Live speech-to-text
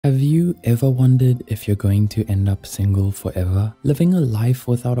Have you ever wondered if you're going to end up single forever? Living a life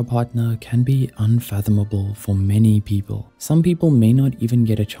without a partner can be unfathomable for many people. Some people may not even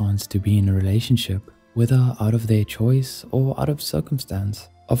get a chance to be in a relationship, whether out of their choice or out of circumstance.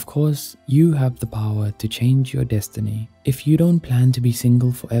 Of course, you have the power to change your destiny. If you don't plan to be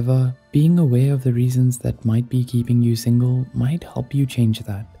single forever, being aware of the reasons that might be keeping you single might help you change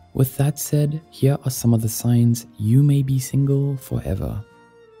that. With that said, here are some of the signs you may be single forever.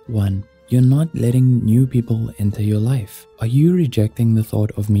 1. You're not letting new people enter your life. Are you rejecting the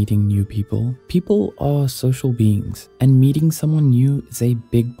thought of meeting new people? People are social beings, and meeting someone new is a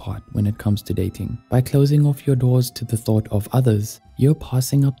big part when it comes to dating. By closing off your doors to the thought of others, you're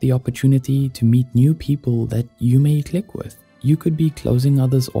passing up the opportunity to meet new people that you may click with. You could be closing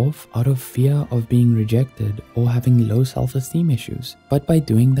others off out of fear of being rejected or having low self-esteem issues. But by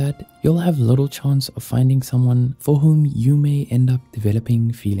doing that, you'll have little chance of finding someone for whom you may end up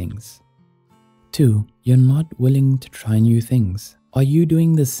developing feelings. 2. You're not willing to try new things. Are you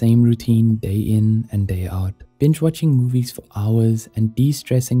doing the same routine day in and day out? Binge watching movies for hours and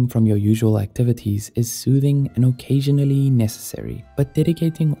de-stressing from your usual activities is soothing and occasionally necessary, but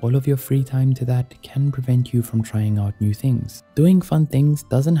dedicating all of your free time to that can prevent you from trying out new things. Doing fun things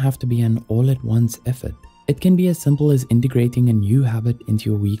doesn't have to be an all-at-once effort. It can be as simple as integrating a new habit into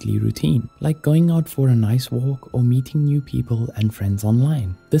your weekly routine, like going out for a nice walk or meeting new people and friends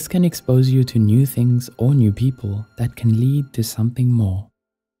online. This can expose you to new things or new people that can lead to something more.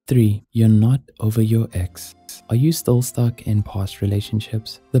 3. You're not over your ex. Are you still stuck in past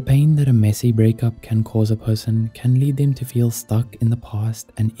relationships? The pain that a messy breakup can cause a person can lead them to feel stuck in the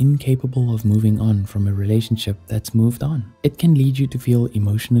past and incapable of moving on from a relationship that's moved on. It can lead you to feel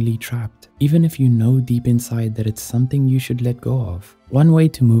emotionally trapped, even if you know deep inside that it's something you should let go of. One way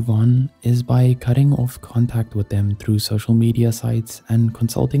to move on is by cutting off contact with them through social media sites and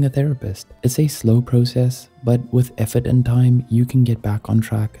consulting a therapist. It's a slow process, but with effort and time, you can get back on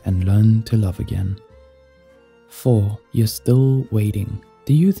track and learn to love again. 4. You're still waiting.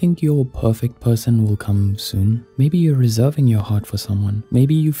 Do you think your perfect person will come soon? Maybe you're reserving your heart for someone.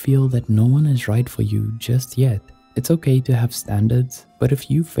 Maybe you feel that no one is right for you just yet. It's okay to have standards, but if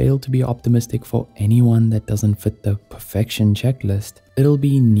you fail to be optimistic for anyone that doesn't fit the perfection checklist, it'll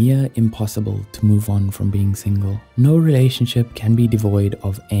be near impossible to move on from being single. No relationship can be devoid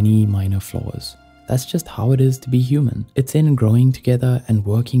of any minor flaws. That's just how it is to be human. It's in growing together and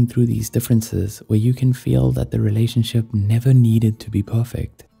working through these differences where you can feel that the relationship never needed to be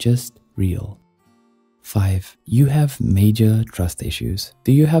perfect, just real. 5. You have major trust issues.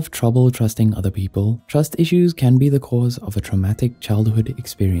 Do you have trouble trusting other people? Trust issues can be the cause of a traumatic childhood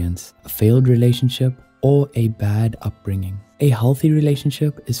experience, a failed relationship, or a bad upbringing. A healthy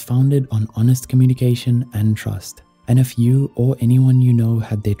relationship is founded on honest communication and trust. And if you or anyone you know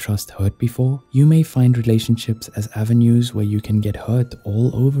had their trust hurt before, you may find relationships as avenues where you can get hurt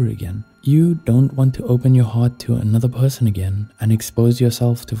all over again. You don't want to open your heart to another person again and expose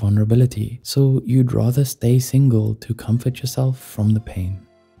yourself to vulnerability, so you'd rather stay single to comfort yourself from the pain.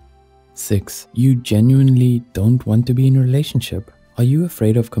 6. You genuinely don't want to be in a relationship. Are you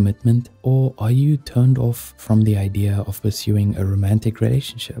afraid of commitment, or are you turned off from the idea of pursuing a romantic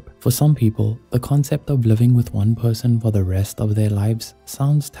relationship? For some people, the concept of living with one person for the rest of their lives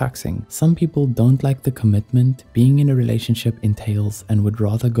sounds taxing. Some people don't like the commitment being in a relationship entails and would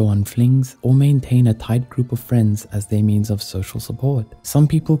rather go on flings or maintain a tight group of friends as their means of social support. Some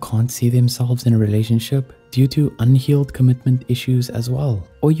people can't see themselves in a relationship due to unhealed commitment issues as well.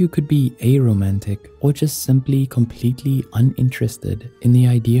 Or you could be aromantic or just simply completely uninterested in the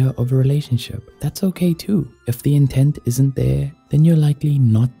idea of a relationship. That's okay too. If the intent isn't there, then you're likely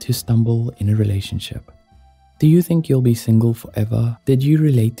not to stumble in a relationship. Do you think you'll be single forever? Did you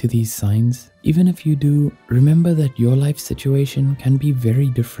relate to these signs? Even if you do, remember that your life situation can be very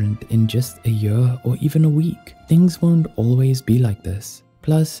different in just a year or even a week. Things won't always be like this.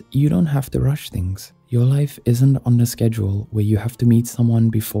 Plus, you don't have to rush things. Your life isn't on a schedule where you have to meet someone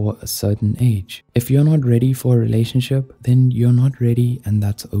before a certain age. If you're not ready for a relationship, then you're not ready, and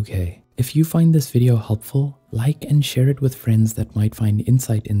that's okay. If you find this video helpful, like and share it with friends that might find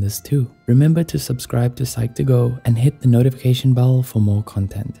insight in this too. Remember to subscribe to Psych2Go and hit the notification bell for more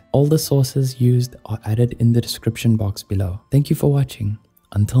content. All the sources used are added in the description box below. Thank you for watching.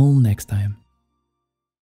 Until next time.